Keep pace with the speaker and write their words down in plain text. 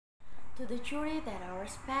To the jury that I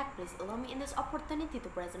respect, please allow me in this opportunity to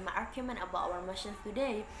present my argument about our motions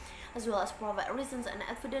today, as well as provide reasons and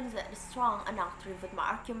evidence that is strong enough to refute my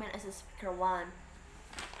argument as a speaker one.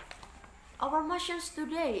 Our motions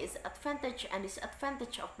today is advantage and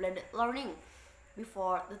disadvantage of blended learning.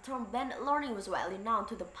 Before the term blended learning was widely known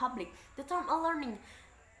to the public, the term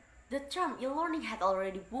e-learning had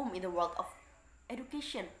already boomed in the world of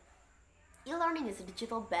education. E-learning is a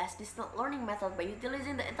digital-based distance learning method by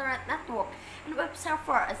utilizing the internet network and web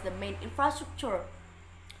server as the main infrastructure.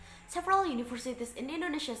 Several universities in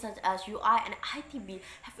Indonesia such as UI and ITB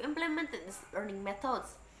have implemented these learning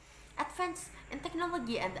methods. Advances in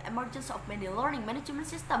technology and the emergence of many learning management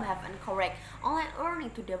systems have encouraged online learning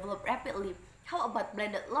to develop rapidly. How about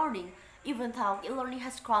blended learning? Even though e-learning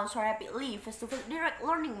has grown so rapidly, face-to-face direct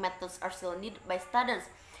learning methods are still needed by students.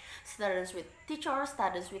 Students with teachers,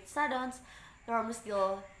 students with students, there must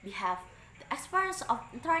still have the experience of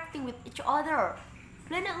interacting with each other.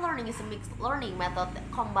 Blended learning is a mixed learning method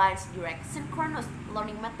that combines direct synchronous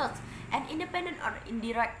learning methods and independent or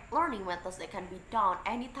indirect learning methods that can be done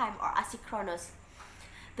anytime or asynchronous.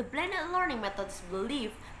 The blended learning method is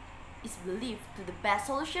believed to the best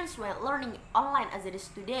solutions when learning online as it is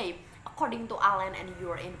today, according to Allen and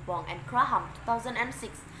Ure in Bong and Graham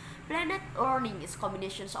 2006. Blended learning is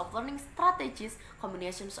combinations of learning strategies,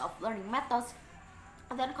 combinations of learning methods,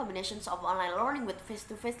 and then combinations of online learning with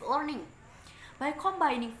face-to-face learning. By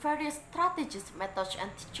combining various strategies, methods,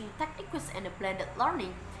 and teaching techniques in a blended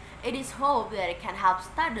learning, it is hoped that it can help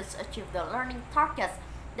students achieve the learning targets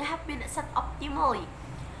that have been set optimally.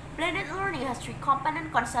 Blended learning has three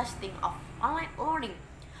components consisting of online learning,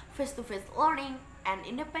 face-to-face learning, and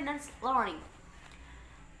independent learning.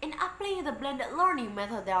 In applying the blended learning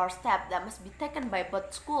method, there are steps that must be taken by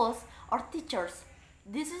both schools or teachers.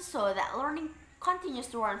 This is so that learning continues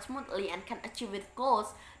to run smoothly and can achieve its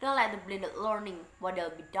goals. Don't let the blended learning model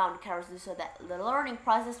be done carelessly so that the learning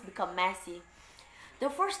process becomes messy. The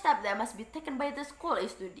first step that must be taken by the school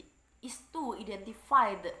is to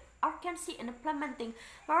identify the urgency in implementing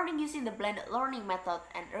learning using the blended learning method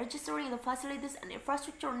and registering the facilities and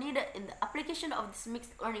infrastructure needed in the application of this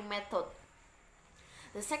mixed learning method.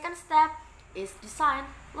 The second step is design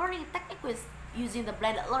learning techniques using the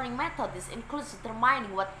blended learning method. This includes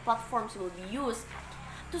determining what platforms will be used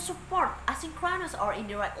to support asynchronous or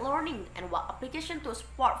indirect learning and what application to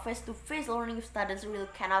support face-to-face learning if students really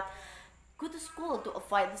cannot go to school to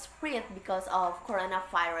avoid the spread because of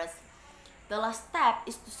coronavirus. The last step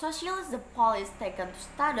is to socialize the policies taken to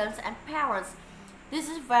students and parents. This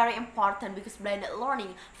is very important because blended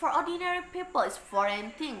learning for ordinary people is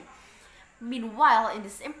foreign thing. Meanwhile, in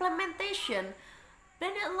this implementation,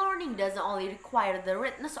 blended learning doesn't only require the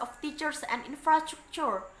readiness of teachers and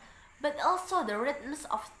infrastructure, but also the readiness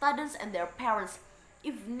of students and their parents.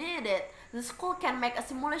 If needed, the school can make a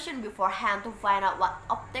simulation beforehand to find out what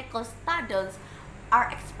obstacles students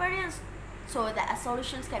are experiencing so that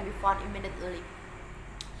solutions can be found immediately.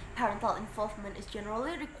 Parental involvement is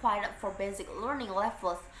generally required for basic learning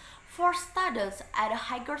levels. For students at a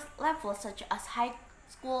higher level such as high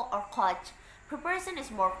school or college, preparation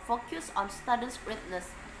is more focused on students' readiness.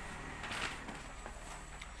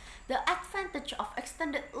 The advantage of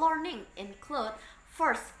extended learning include: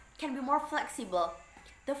 first, can be more flexible.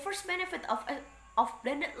 The first benefit of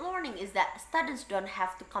blended learning is that students don't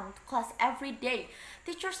have to come to class every day.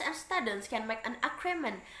 Teachers and students can make an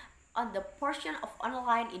agreement on the portion of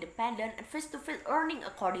online, independent, and face-to-face learning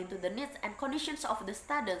according to the needs and conditions of the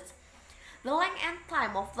students. The length and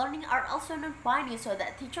time of learning are also not binding so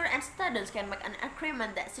that teachers and students can make an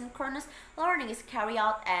agreement that synchronous learning is carried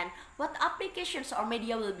out and what applications or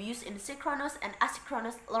media will be used in synchronous and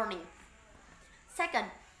asynchronous learning. Second,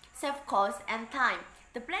 save cost and time.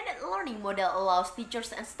 The blended learning model allows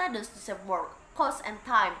teachers and students to save more cost and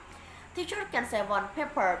time. Teachers can save on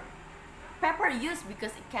paper use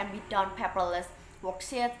because it can be done paperless.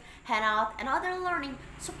 Worksheets, handout, and other learning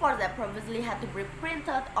support that previously had to be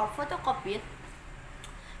printed or photocopied.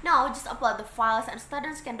 Now just upload the files and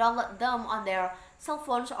students can download them on their cell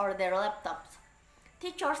phones or their laptops.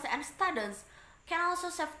 Teachers and students can also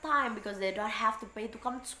save time because they don't have to pay to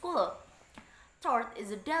come to school. Third is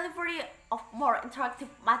the delivery of more interactive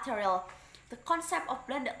material. The concept of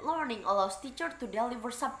blended learning allows teachers to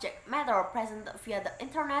deliver subject matter presented via the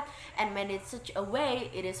internet and made in such a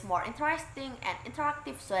way it is more interesting and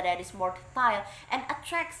interactive so that it is more detailed and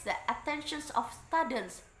attracts the attention of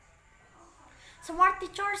students. Smart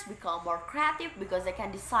teachers become more creative because they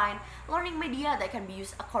can design learning media that can be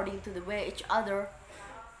used according to the way each other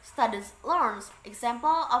students learns.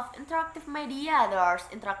 Example of interactive media, there are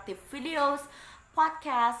interactive videos,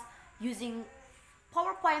 podcasts using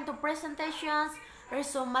PowerPoint to presentations,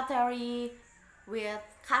 resume material with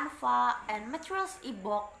Canva, and materials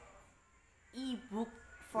ebook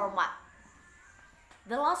format.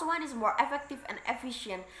 The last one is more effective and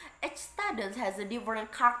efficient. Each student has a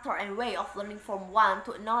different character and way of learning from one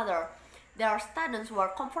to another. There are students who are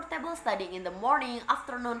comfortable studying in the morning,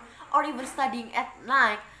 afternoon, or even studying at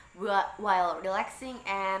night while relaxing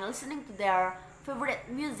and listening to their favorite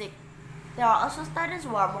music. There are also students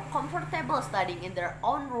who are more comfortable studying in their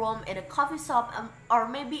own room, in a coffee shop, or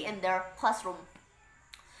maybe in their classroom.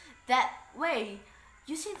 That way,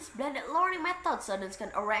 using this blended learning method, students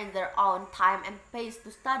can arrange their own time and pace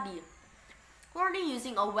to study. Learning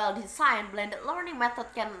using a well-designed blended learning method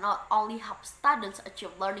can not only help students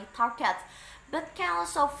achieve learning targets, but can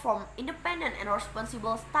also form independent and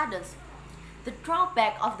responsible students. The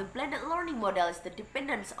drawback of the blended learning model is the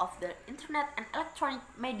dependence of the internet and electronic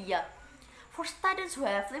media. For students who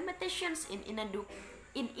have limitations in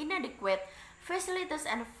inadequate facilities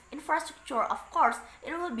and infrastructure, of course,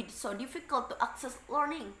 it will be so difficult to access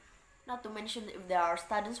learning. Not to mention if there are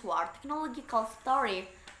students who are technological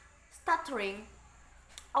stuttering,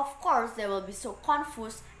 of course they will be so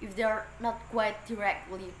confused if they are not quite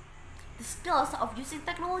directly. The skills of using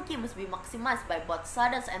technology must be maximized by both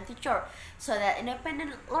students and teachers so that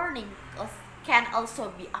independent learning can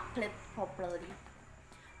also be applied properly.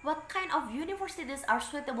 What kind of universities are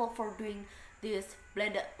suitable for doing this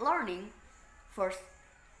blended learning? First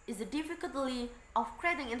is the difficulty of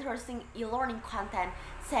creating interesting e-learning content.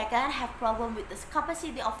 Second, have problem with the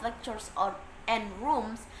capacity of lectures and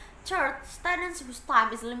rooms. Third, students whose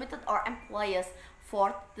time is limited or employees.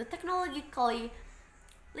 Fourth, the technologically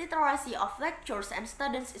literacy of lectures and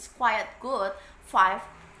students is quite good. 5.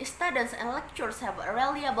 Students and lecturers have a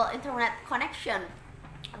reliable internet connection.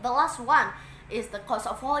 The last one is the cost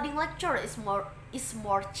of holding lecture is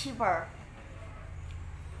more cheaper.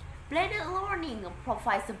 Blended learning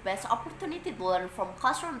provides the best opportunity to learn from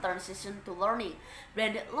classroom transition to learning.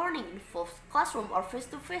 Blended learning involves classroom or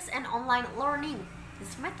face-to-face and online learning.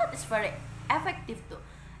 This method is very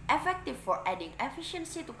effective for adding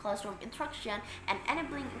efficiency to classroom instruction and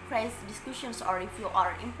enabling increased discussions or review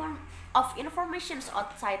of information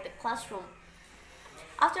outside the classroom.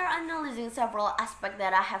 After analyzing several aspects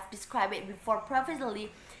that I have described before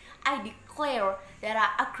previously, I declare that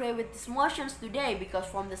I agree with these motions today because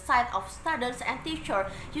from the side of students and teachers,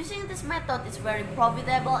 using this method is very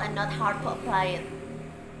profitable and not hard to apply it.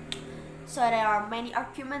 So there are many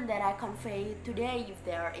arguments that I convey today. If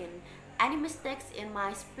there are any mistakes in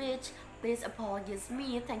my speech, please apologize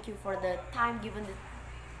me. Thank you for the time given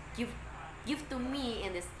give to me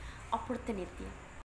in this opportunity.